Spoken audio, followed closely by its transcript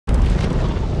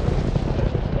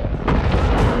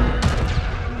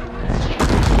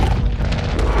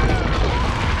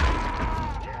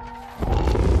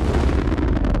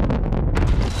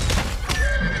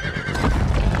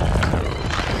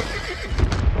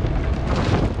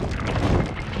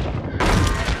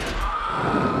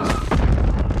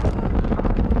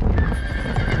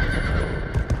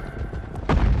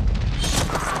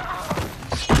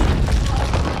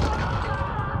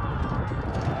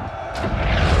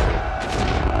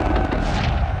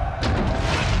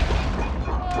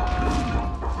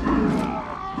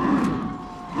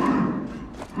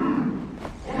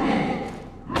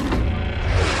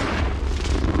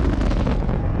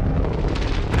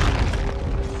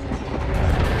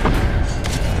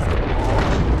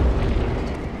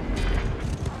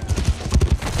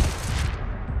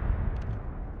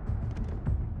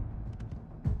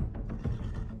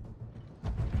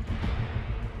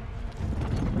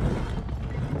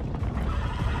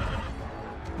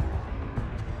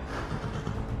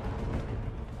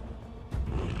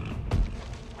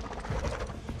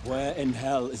Where in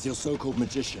hell is your so-called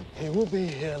magician? He will be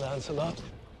here, Lancelot.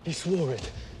 He swore it.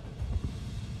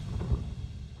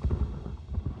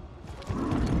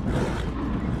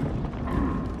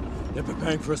 They're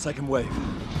preparing for a second wave.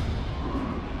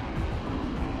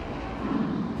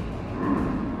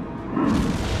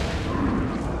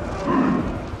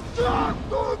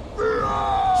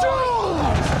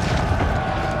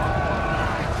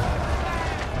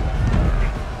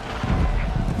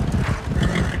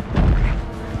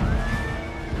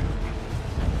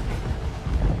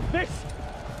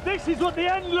 This is what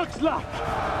the end looks like!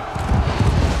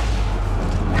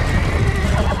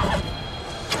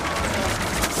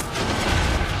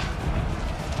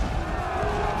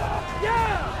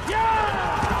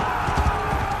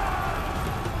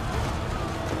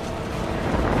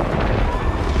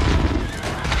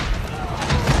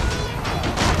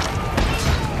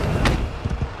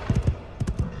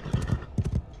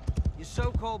 Your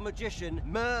so-called magician,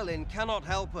 Merlin, cannot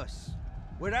help us.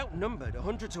 We're outnumbered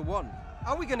 100 to 1.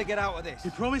 How are we going to get out of this?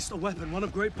 He promised a weapon, one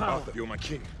of great power. Arthur, you're my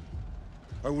king.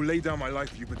 I will lay down my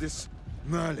life for you, but this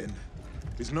Merlin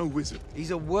is no wizard. He's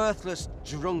a worthless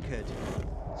drunkard.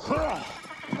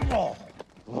 Oh,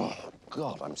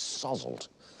 God, I'm sozzled.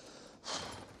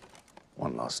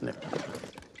 One last nip.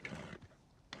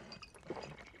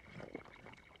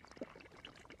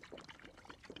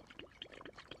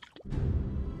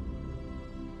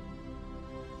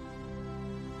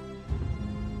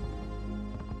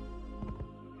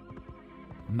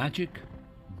 Magic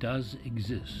does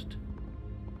exist.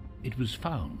 It was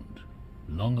found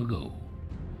long ago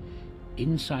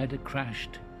inside a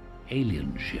crashed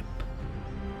alien ship.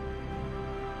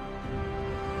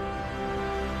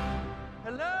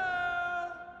 Hello?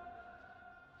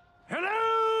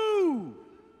 Hello!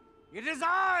 It is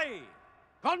I,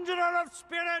 conjurer of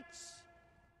spirits,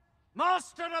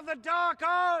 master of the dark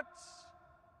arts.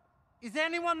 Is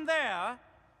anyone there?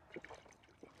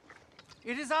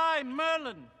 It is I,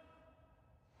 Merlin.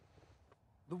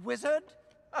 The wizard?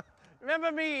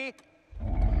 Remember me?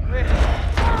 Wait,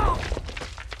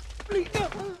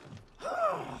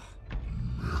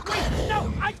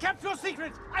 no! I kept your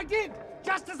secret! I did!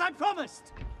 Just as I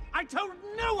promised! I told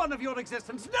no one of your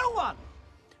existence, no one!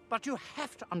 But you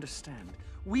have to understand,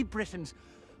 we Britons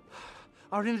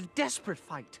are in a desperate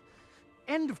fight.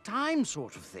 End of time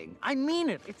sort of thing. I mean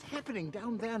it. It's happening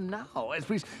down there now.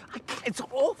 It's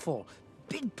awful.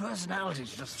 Big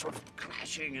personalities just sort of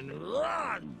clashing and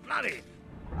bloody.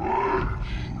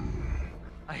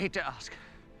 I hate to ask,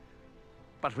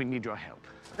 but we need your help.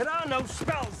 There are no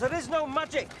spells. There is no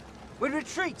magic. We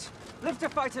retreat. Live to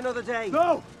fight another day.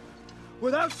 No!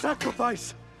 Without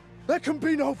sacrifice, there can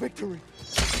be no victory.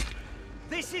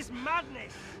 This is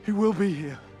madness. He will be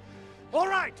here. All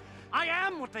right, I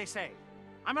am what they say.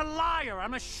 I'm a liar.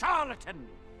 I'm a charlatan.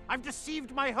 I've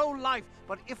deceived my whole life,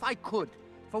 but if I could,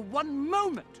 for one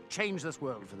moment, change this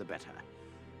world for the better,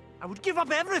 I would give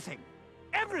up everything.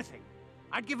 Everything.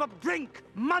 I'd give up drink,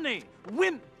 money,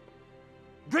 women.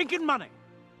 Drink and money.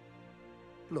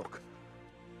 Look,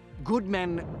 good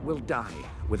men will die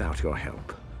without your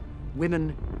help.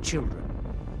 Women, children.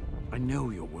 I know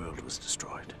your world was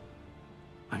destroyed.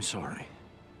 I'm sorry.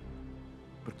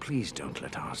 But please don't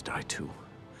let ours die too.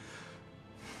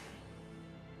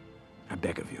 I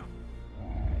beg of you.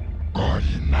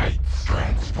 Guardian Knights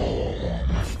transform.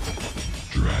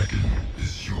 Dragon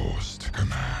is yours to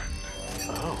command.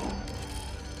 Oh,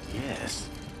 yes.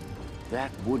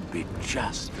 That would be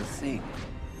just the thing.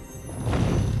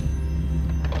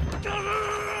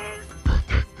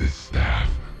 Protect this staff.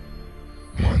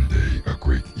 One day a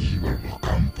great evil will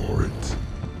come for it.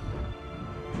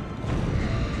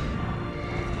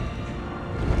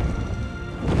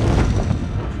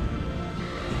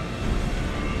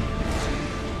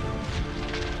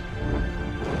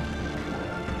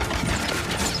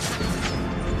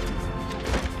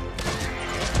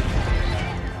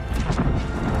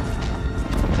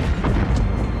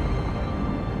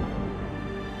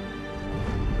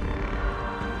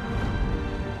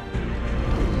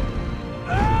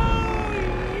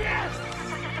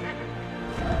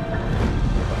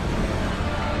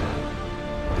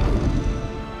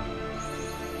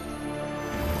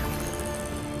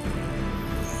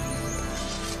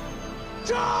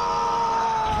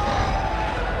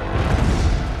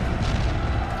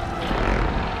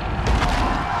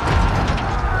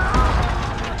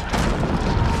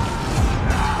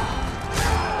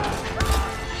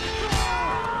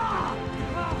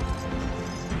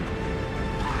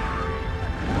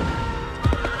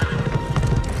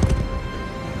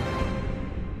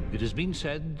 It has been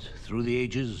said through the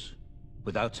ages,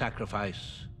 without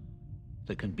sacrifice,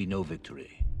 there can be no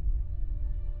victory.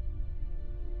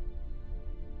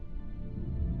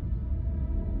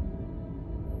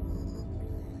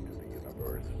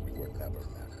 never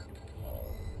meant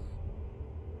home.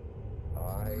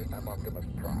 I am Optimus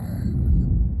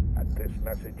Prime, and this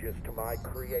message is to my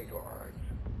creators.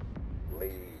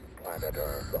 Leave planet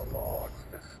Earth alone,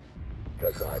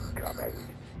 because I'm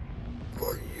coming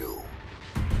for you.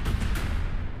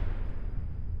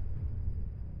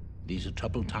 These are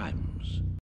troubled times.